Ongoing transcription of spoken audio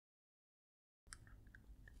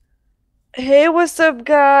Hey, what's up,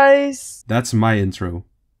 guys? That's my intro.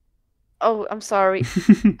 Oh, I'm sorry.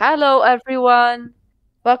 Hello, everyone.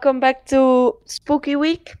 Welcome back to Spooky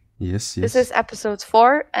Week. Yes, This yes. is episode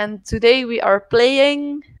 4, and today we are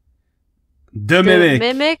playing The the Mimic.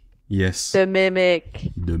 Mimic, Yes. the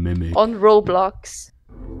Mimic The Mimic. on Roblox.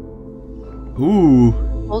 Ooh.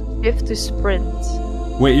 Hold shift to sprint.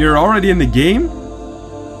 Wait, you're already in the game?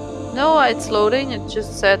 No, it's loading. It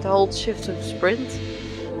just said hold shift to sprint.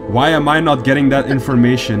 Why am I not getting that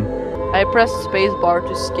information? I pressed spacebar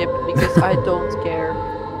to skip because I don't care.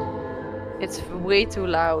 It's way too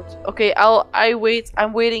loud. Okay,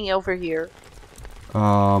 I'm waiting over here.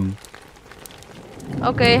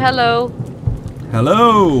 Okay, hello.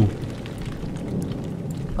 Hello.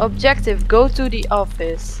 Objective, go to the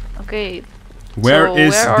office. Okay. Where So,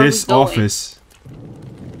 is where are this we going? office?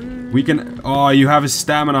 We can. Oh, you have a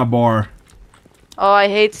stamina bar. Oh, I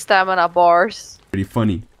hate stamina bars. Pretty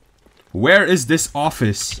funny. Where is this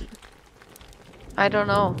office? I don't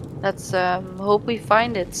know. Let's hope we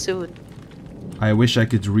find it soon. I wish I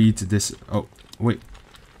could read this. Oh, wait.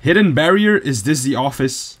 Hidden barrier? Is this the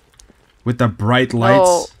office? With the bright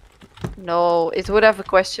lights? No, it would have a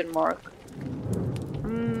question mark.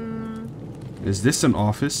 Is this an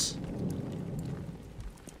office?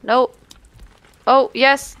 No. Oh,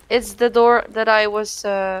 yes, it's the door that I was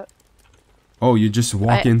Oh, you just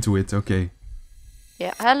walk into it. Okay.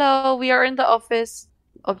 Yeah, hello, we are in the office.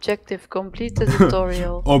 Objective, complete the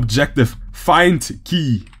tutorial. Objective. Find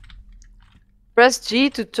key. Press G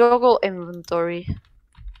to toggle inventory.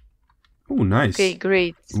 Oh, nice. Okay,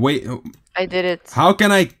 great. Wait. I did it. How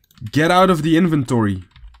can I get out of the inventory?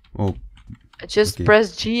 Oh. Just okay.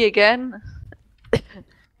 press G again.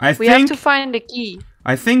 We have to find the key.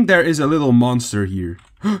 I think there is a little monster here.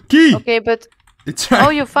 Key! Okay, but... It's right. Oh,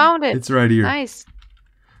 you found it. It's right here. Nice.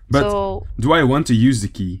 But so... do I want to use the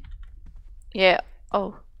key? Yeah.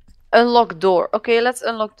 Oh. Unlock door. Okay, let's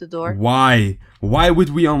unlock the door. Why? Why would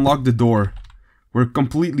we unlock the door? We're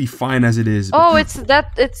completely fine as it is. Oh, it's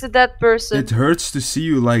that person. It hurts to see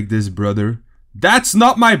you like this, brother. That's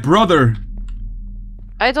not my brother!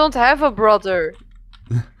 I don't have a brother.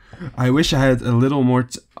 I wish I had a little more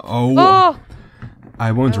Oh!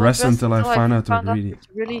 I won't rest until I find out what what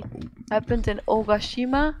really happened in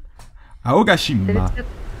Ogashima. Aogashima.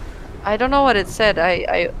 I don't know what it said.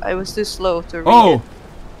 I was too slow to read it. Oh!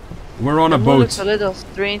 We're on a The moon boat. looks a little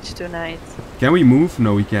strange tonight. Can we move?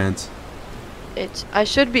 No, we can't. I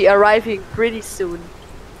should be arriving pretty soon.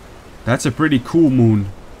 That's a pretty cool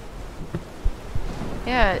moon.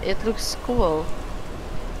 Yeah, it looks cool.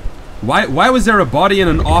 Why was there a body in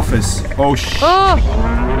an office? Oh Oh!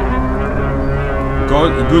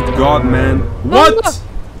 God, good God, man. What?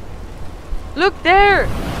 Look there!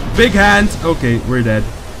 Big hand. Okay, we're dead.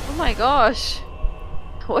 Oh my gosh.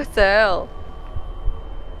 What the hell?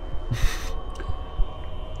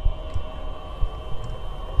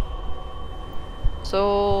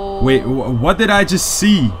 So... Wait, what did I just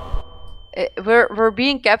see? We're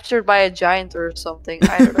being captured by a giant or something.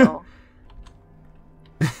 I don't know.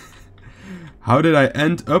 How did I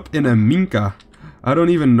end up in a minka? I don't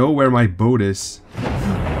even know where my boat is.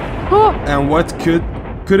 Oh! And what could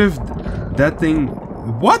have that thing?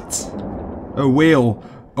 What? A whale.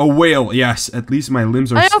 A whale. Yes, at least my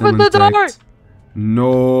limbs are still opened the door! intact.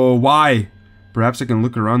 No, why? Perhaps I can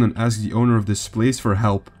look around and ask the owner of this place for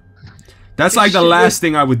help. That's like the last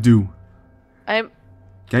thing I would do.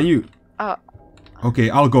 Can you?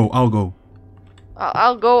 Okay, I'll go. I'll go.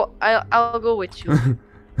 I'll go with you.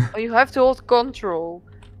 Oh, you have to hold control.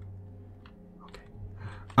 Okay.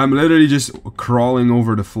 I'm literally just crawling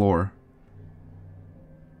over the floor.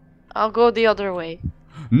 I'll go the other way.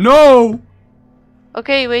 No!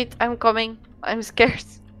 Okay, wait. I'm coming. I'm scared.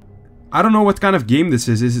 I don't know what kind of game this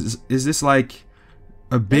is. Is this like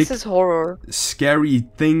a big... This is horror. Scary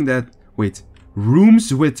thing that... Wait.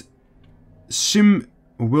 Rooms with... Shim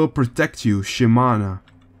will protect you. Shimana.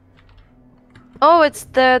 Oh, it's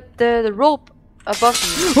the rope above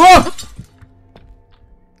me. Oh!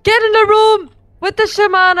 Get in the room with the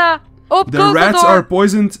shamana. Oh, The rats are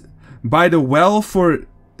poisoned by the well. For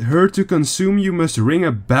her to consume, you must ring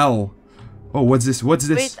a bell. Oh, what's this? What's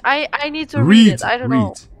this? Wait, I need to read it. I don't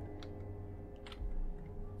know.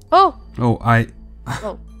 Oh. Oh,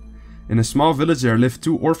 Oh. In a small village there lived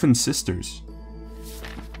two orphan sisters.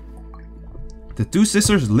 The two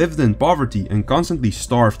sisters lived in poverty and constantly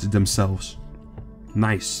starved themselves.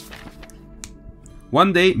 Nice.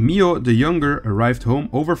 One day, Mio the younger arrived home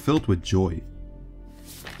overfilled with joy.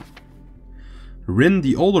 Rin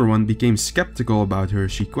the older one became skeptical about her.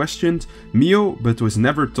 She questioned Mio but was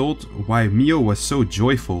never told why Mio was so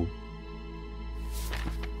joyful.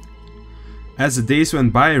 As the days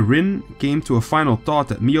went by, Rin came to a final thought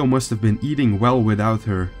that Mio must have been eating well without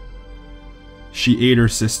her. She ate her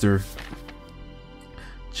sister.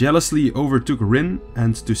 Jealousy overtook Rin,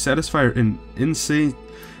 and to satisfy her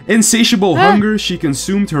insatiable hunger, she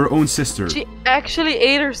consumed her own sister. She actually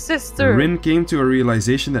ate her sister. Rin came to a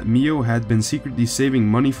realization that Mio had been secretly saving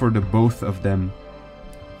money for the both of them.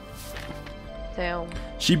 Damn.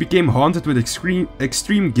 She became haunted with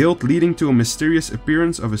extreme guilt, leading to a mysterious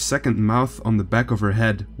appearance of a second mouth on the back of her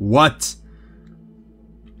head. What?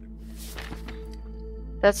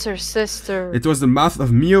 That's her sister. It was the mouth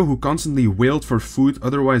of Mio, who constantly wailed for food,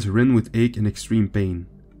 otherwise Rin would ache in extreme pain.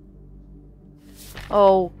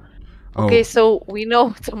 Oh. Okay, so we know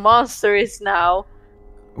what the monster is now.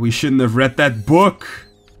 We shouldn't have read that book.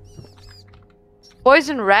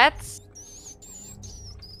 Poison rats?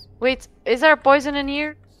 Wait, is there poison in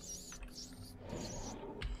here?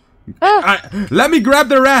 Ah! Let me grab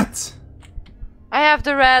the rat! I have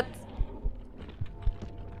the rat.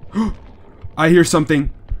 I hear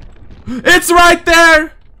something. It's right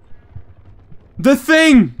there! The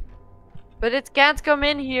thing! But it can't come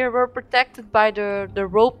in here. We're protected by the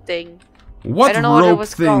rope thing. What I don't know what it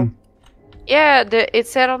was thing? called. Yeah, it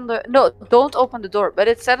said on the... No, don't open the door. But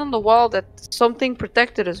it said on the wall that something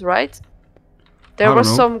protected us, right? There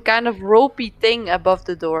was some kind of ropey thing above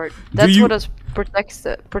the door. That's what us protects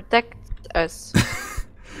us.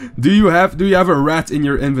 Do you have a rat in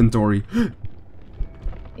your inventory?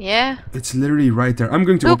 Yeah. It's literally right there. I'm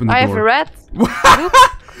going to open the door. I have a rat.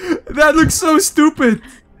 That looks so stupid.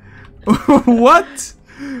 What?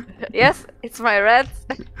 Yes, it's my rat.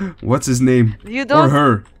 What's his name? You don't.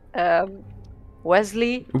 Or her?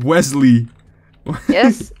 Wesley. Wesley.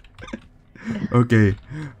 Yes. Okay.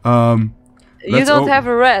 You don't have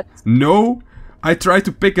a rat. No. I tried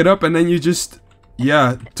to pick it up and then you just...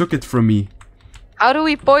 Yeah, took it from me. How do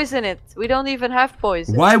we poison it? We don't even have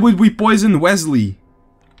poison. Why would we poison Wesley?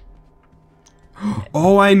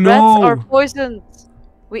 Oh, I know. Rats are poisoned.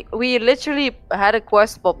 We literally had a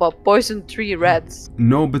quest about poison 3 rats.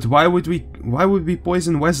 No, but why would we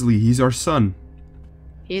poison Wesley? He's our son.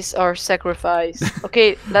 He's our sacrifice.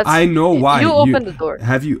 Okay, let's... I know why. You open the door.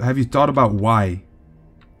 Have you thought about why?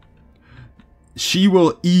 She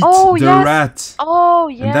will eat the rat. Oh,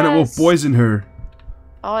 yes. And then it will poison her.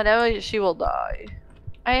 Oh, now she will die.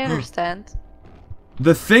 I understand.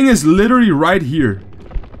 The thing is literally right here.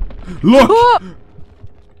 Look!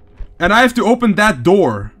 And I have to open that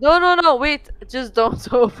door. No, wait. Just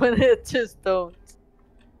don't open it. Just don't.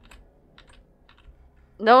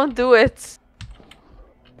 Don't do it.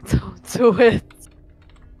 Don't do it.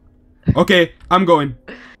 Okay, I'm going.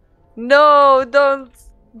 No,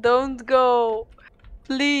 don't go.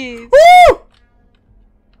 Please. Woo!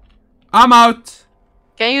 I'm out.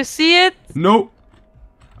 Can you see it? No.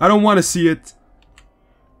 I don't want to see it.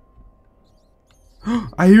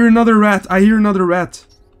 I hear another rat. I hear another rat.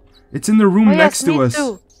 It's in the room next to us.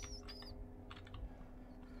 Too.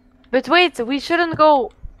 But wait, we shouldn't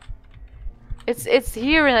go. It's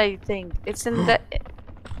here, I think. It's in the...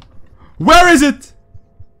 Where is it?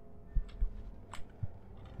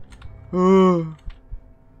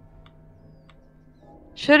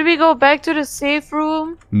 Should we go back to the safe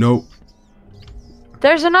room? No.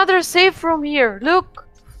 There's another safe room here. Look.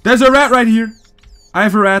 There's a rat right here. I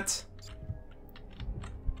have a rat.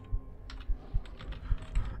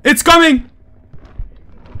 It's coming!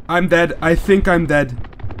 I'm dead. I think I'm dead.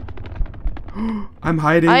 I'm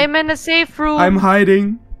hiding. I'm in a safe room. I'm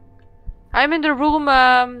hiding. I'm in the room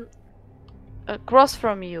across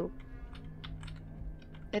from you.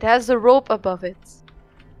 It has the rope above it.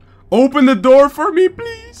 Open the door for me,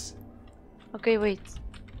 please. Okay, wait.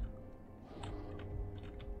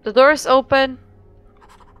 The door is open.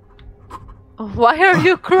 Why are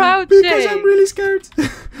you crouching? Because I'm really scared.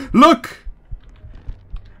 Look!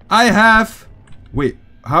 I have... Wait,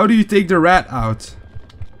 how do you take the rat out?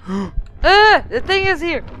 The thing is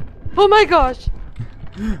here. Oh my gosh.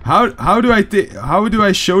 How do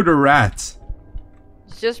I show the rat?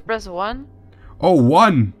 Just press 1. Oh,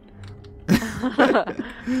 1.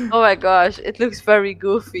 Oh my gosh, it looks very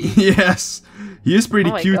goofy. Yes. He is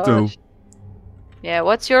pretty cute though. Yeah,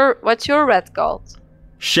 what's your rat called?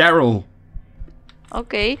 Cheryl.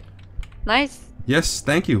 Okay. Nice. Yes,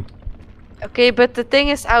 thank you. Okay, but the thing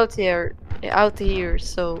is out here,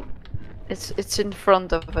 so it's in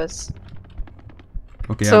front of us.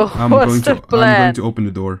 Okay, so I'm going to open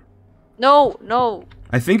the door. No.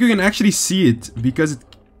 I think you can actually see it because it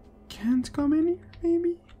can't come in here,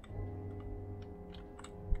 maybe.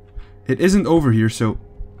 It isn't over here, so.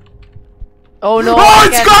 Oh no! Oh,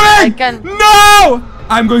 it's coming! No!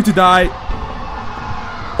 I'm going to die.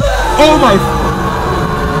 Oh my...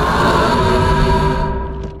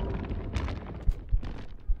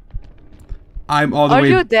 I'm all the way...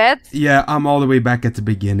 Are you dead? Yeah, I'm all the way back at the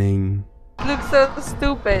beginning. Looks so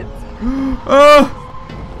stupid. Oh!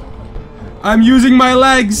 I'm using my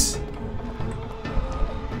legs.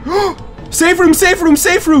 Safe room, safe room,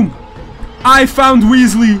 safe room! I found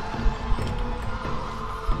Weasley.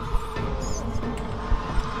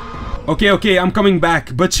 Okay, okay, I'm coming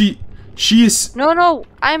back, but she is... No,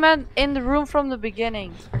 I'm in the room from the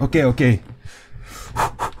beginning. Okay, okay.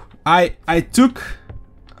 I took...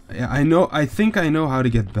 Yeah, I think I know how to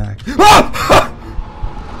get back. Ah!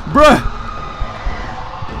 Bruh!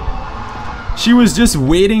 She was just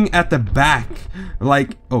waiting at the back.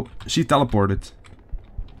 Like, oh, she teleported.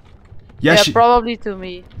 Yeah, Yeah, probably to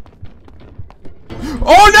me.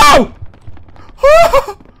 Oh no!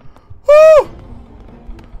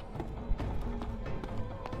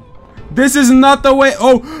 This is not the way.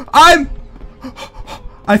 Oh, I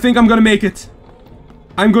think I'm gonna make it.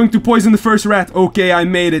 I'm going to poison the first rat. Okay, I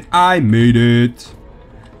made it. I made it.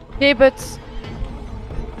 Okay, but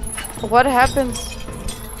what happens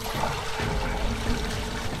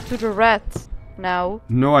to the rat now?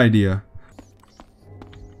 No idea.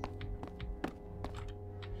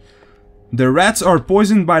 The rats are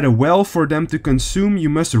poisoned by the well. For them to consume, you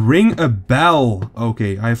must ring a bell.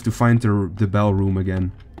 Okay, I have to find the bell room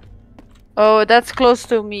again. Oh, that's close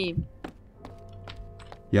to me.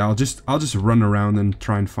 Yeah, I'll just run around and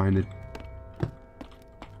try and find it.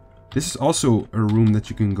 This is also a room that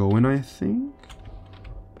you can go in, I think.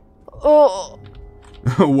 Oh.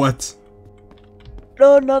 What?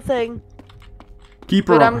 No, nothing. Keep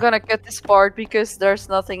her. But I'm gonna cut this part because there's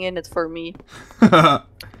nothing in it for me.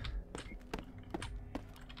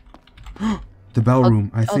 The bell room,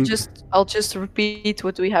 I think. I'll just repeat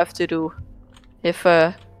what we have to do. If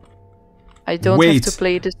I don't have to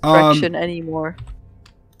play distraction anymore.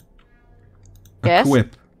 Yes?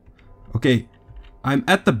 Equip. Okay, I'm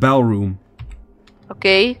at the bell room.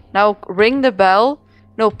 Okay, now ring the bell.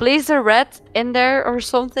 No, place the rat in there or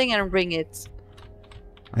something and ring it.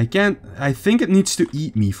 I can't. I think it needs to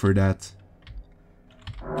eat me for that.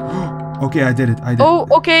 Okay, I did it. I did. Oh,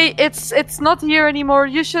 okay. It's not here anymore.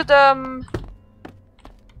 You should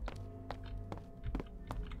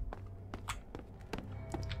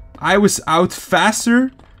I was out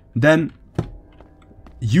faster than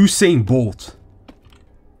Usain Bolt.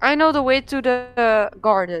 I know the way to the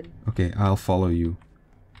garden. Okay, I'll follow you.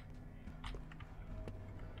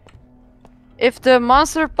 If the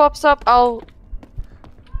monster pops up, I'll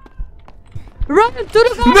run to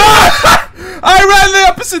the garden. No! I ran the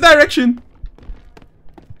opposite direction.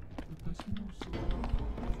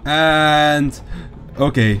 And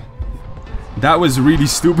okay, that was really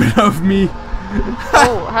stupid of me.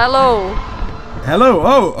 Oh, hello. Hello.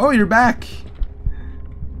 Oh, you're back.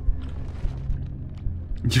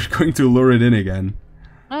 You're going to lure it in again.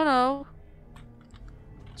 I know.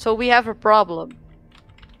 So we have a problem.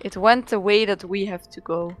 It went the way that we have to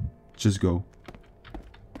go. Just go.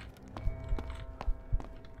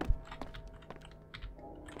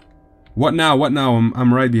 What now? What now?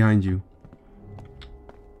 I'm right behind you.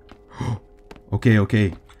 Okay,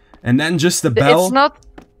 okay. And then just the bell. It's not.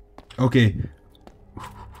 Okay.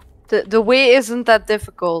 The way isn't that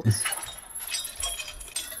difficult.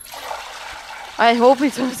 I hope we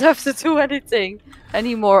don't have to do anything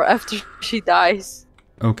anymore after she dies.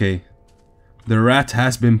 Okay. The rat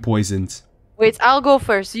has been poisoned. Wait, I'll go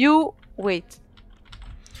first. You wait.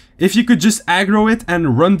 If you could just aggro it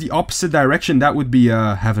and run the opposite direction, that would be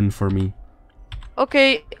heaven for me.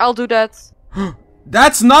 Okay, I'll do that.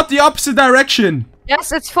 That's not the opposite direction!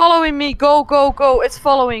 Yes, it's following me. Go, go, go. It's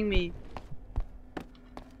following me.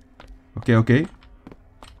 Okay, okay.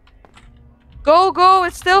 Go, go.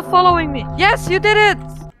 It's still following me. Yes, you did it.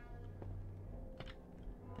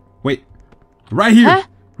 Wait. Right here. Huh?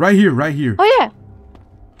 Right here, right here. Oh, yeah.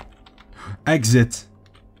 Exit.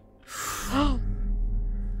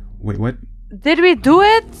 Wait, what? Did we do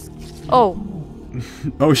it? Oh.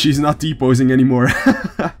 Oh, she's not T-posing anymore.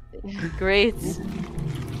 Great.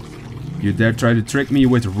 You dare try to trick me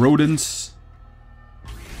with rodents?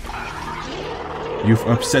 You've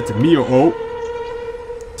upset me. Oh.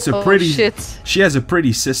 It's a pretty... shit. She has a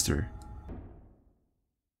pretty sister.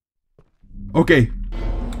 Okay.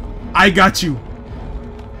 I got you.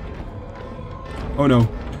 Oh no.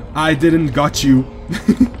 I didn't got you.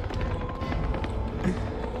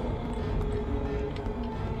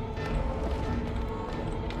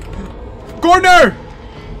 Corner!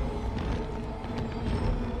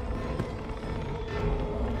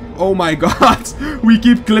 Oh my god. We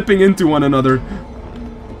keep clipping into one another.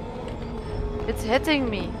 It's hitting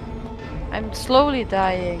me. I'm slowly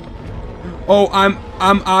dying. Oh, I'm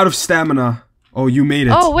out of stamina. Oh, you made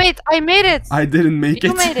it. Oh wait, I made it. I didn't make it.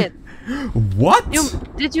 You made it. What?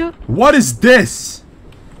 Did you? What is this?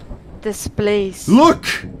 This place. Look!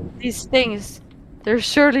 These things. They're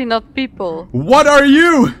surely not people. What are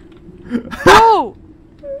you? No!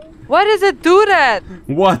 Why does it do that?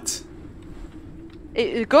 What?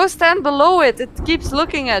 Go stand below it. It keeps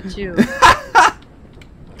looking at you.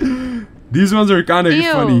 These ones are kind of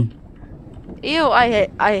funny. Ew, I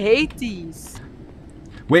hate these.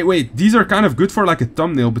 Wait. These are kind of good for like a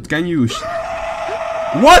thumbnail, but can you...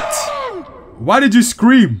 What? Why did you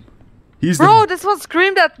scream? Bro, this one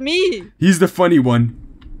screamed at me. He's the funny one.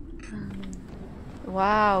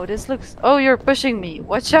 Wow, this looks... Oh, you're pushing me.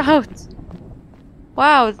 Watch out.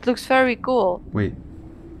 Wow, it looks very cool. Wait.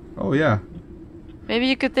 Oh, yeah. Maybe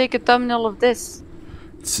you could take a thumbnail of this.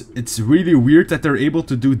 It's really weird that they're able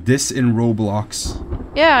to do this in Roblox.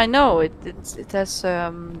 Yeah, I know. It has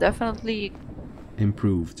definitely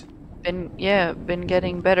improved. Been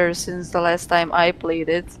getting better since the last time I played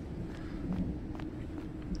it.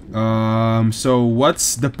 So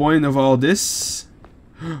what's the point of all this?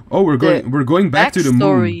 Oh, we're going back to the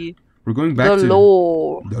moon. We're going back to the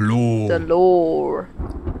lore. The lore. The lore.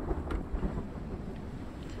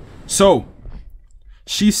 So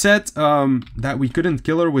she said that we couldn't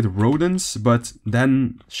kill her with rodents, but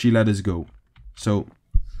then she let us go. So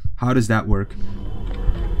how does that work?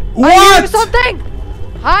 What? I hear something!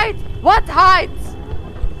 Hide! What hides?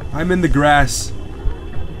 I'm in the grass.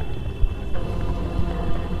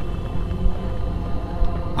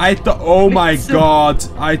 I thought, oh my god,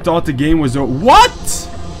 I thought the game was over. What?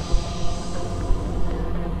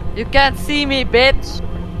 You can't see me, bitch.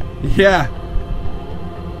 Yeah.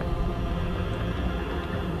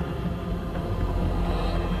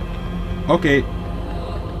 Okay.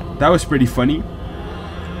 That was pretty funny.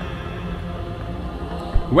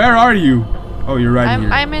 Where are you? Oh, you're right here.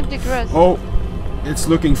 I'm in the grass. Oh, it's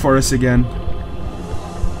looking for us again.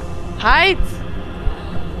 Hide!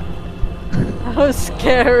 I'm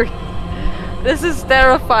scared. This is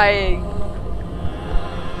terrifying.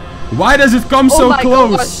 Why does it come so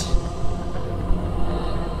close? Gosh.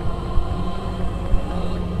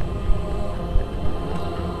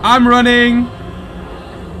 I'm running.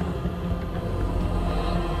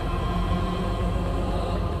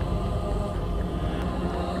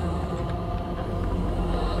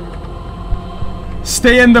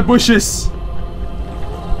 Stay in the bushes.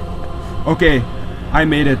 Okay, I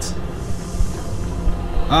made it.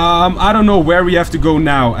 I don't know where we have to go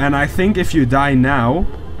now, and I think if you die now,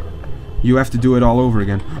 you have to do it all over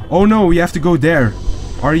again. Oh no, we have to go there.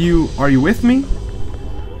 Are you with me?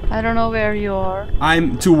 I don't know where you are.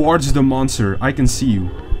 I'm towards the monster. I can see you.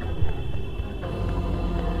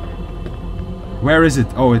 Where is it?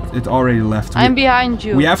 Oh, it already left. I'm behind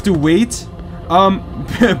you. We have to wait.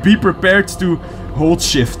 Be prepared to hold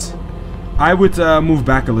shift. I would move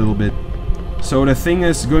back a little bit. So the thing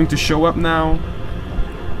is going to show up now.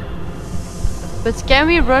 But can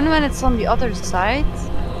we run when it's on the other side?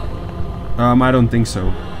 I don't think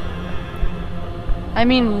so. I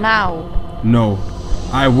mean now. No.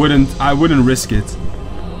 I wouldn't risk it.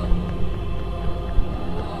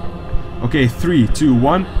 Okay, 3, 2,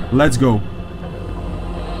 1, let's go.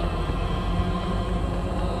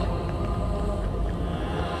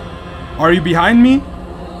 Are you behind me?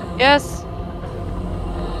 Yes.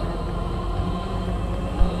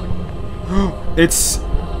 It's...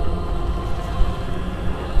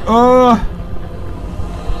 Oh.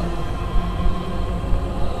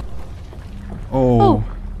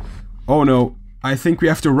 Oh no. I think we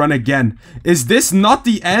have to run again. Is this not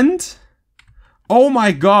the end? Oh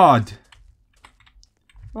my god.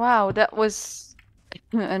 Wow, that was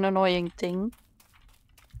an annoying thing.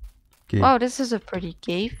 Okay. Wow, this is a pretty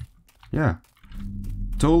cave. Yeah.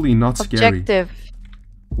 Totally not scary. Objective.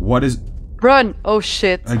 What is... Run! Oh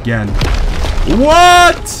shit. Again.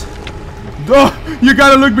 What? Oh, you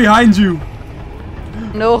gotta look behind you.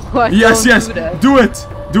 No, I yes, don't yes. do that. Do it.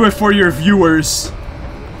 Do it for your viewers.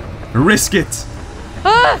 Risk it.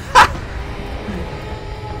 Ah!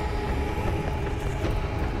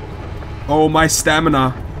 Oh, my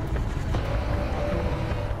stamina.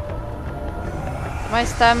 My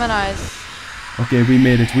stamina is... Okay, we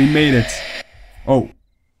made it. We made it. Oh.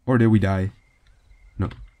 Or did we die? No.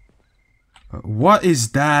 What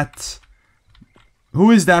is that? Who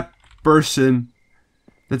is that person?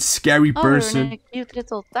 That scary person? We're in a cute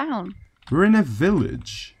little town. We're in a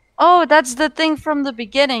village. Oh, that's the thing from the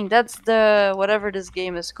beginning. That's the... whatever this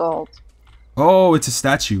game is called. Oh, it's a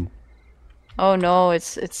statue. Oh no,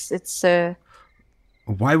 it's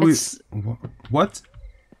Why would... What?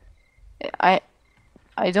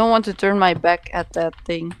 I don't want to turn my back at that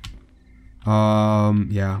thing.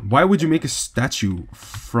 Yeah. Why would you make a statue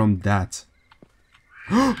from that?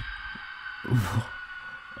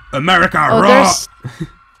 America, raw!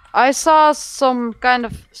 I saw some kind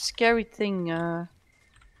of scary thing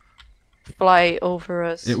fly over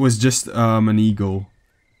us. It was just an eagle.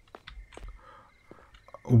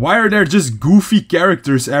 Why are there just goofy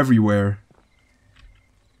characters everywhere?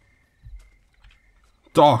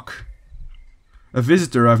 Talk. A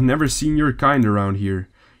visitor, I've never seen your kind around here.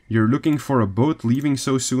 You're looking for a boat, leaving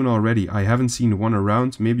so soon already. I haven't seen one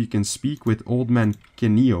around. Maybe you can speak with Old Man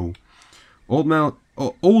Kenio. Old Man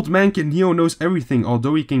Kenio knows everything,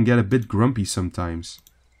 although he can get a bit grumpy sometimes.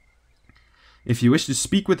 If you wish to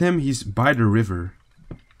speak with him, he's by the river.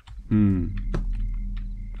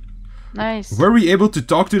 Nice. Were we able to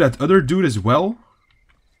talk to that other dude as well?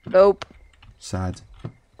 Nope. Sad.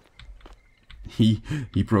 He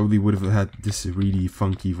probably would have had this really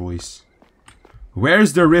funky voice.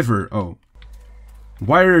 Where's the river? Oh.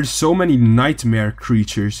 Why are there so many nightmare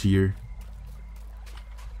creatures here?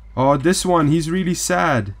 Oh, this one, he's really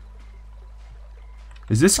sad.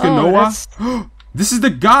 Is this Kanoa? Oh, this is the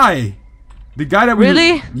guy! The guy that we...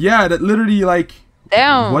 Really? Yeah, that literally like...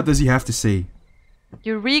 Damn. What does he have to say?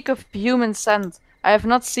 You reek of human scent. I have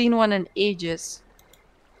not seen one in ages.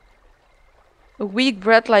 A weak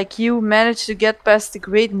brat like you managed to get past the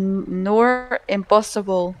great Noor?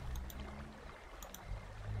 Impossible.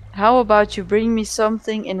 How about you bring me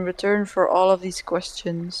something in return for all of these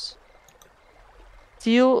questions?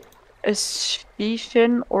 Steal a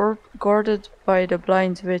Shishin orb guarded by the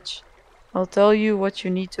blind witch. I'll tell you what you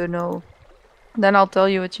need to know. Then I'll tell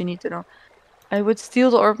you what you need to know. I would steal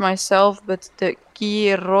the orb myself, but the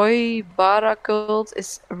Kiroi Bara cult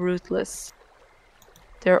is ruthless.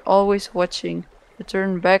 They're always watching.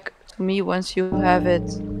 Return back to me once you have it.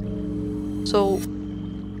 So...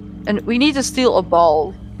 And we need to steal a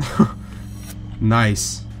ball.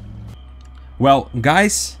 Nice. Well,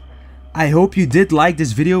 guys, I hope you did like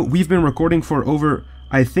this video. We've been recording for over,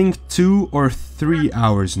 I think, 2 or 3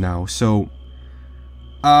 hours now. So,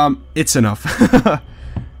 it's enough.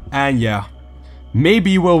 And yeah,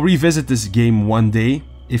 maybe we'll revisit this game one day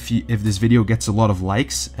if this video gets a lot of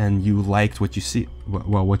likes and you liked what you see,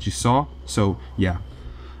 well, what you saw. So yeah,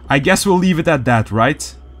 I guess we'll leave it at that,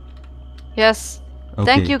 right? Yes. Okay.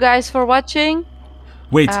 Thank you guys for watching.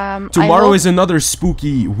 Wait, tomorrow is another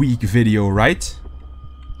spooky week video, right?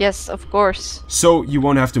 Yes, of course. So you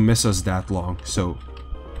won't have to miss us that long. So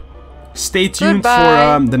stay tuned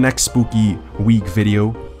Goodbye. for the next spooky week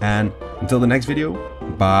video. And until the next video,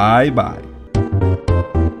 bye bye.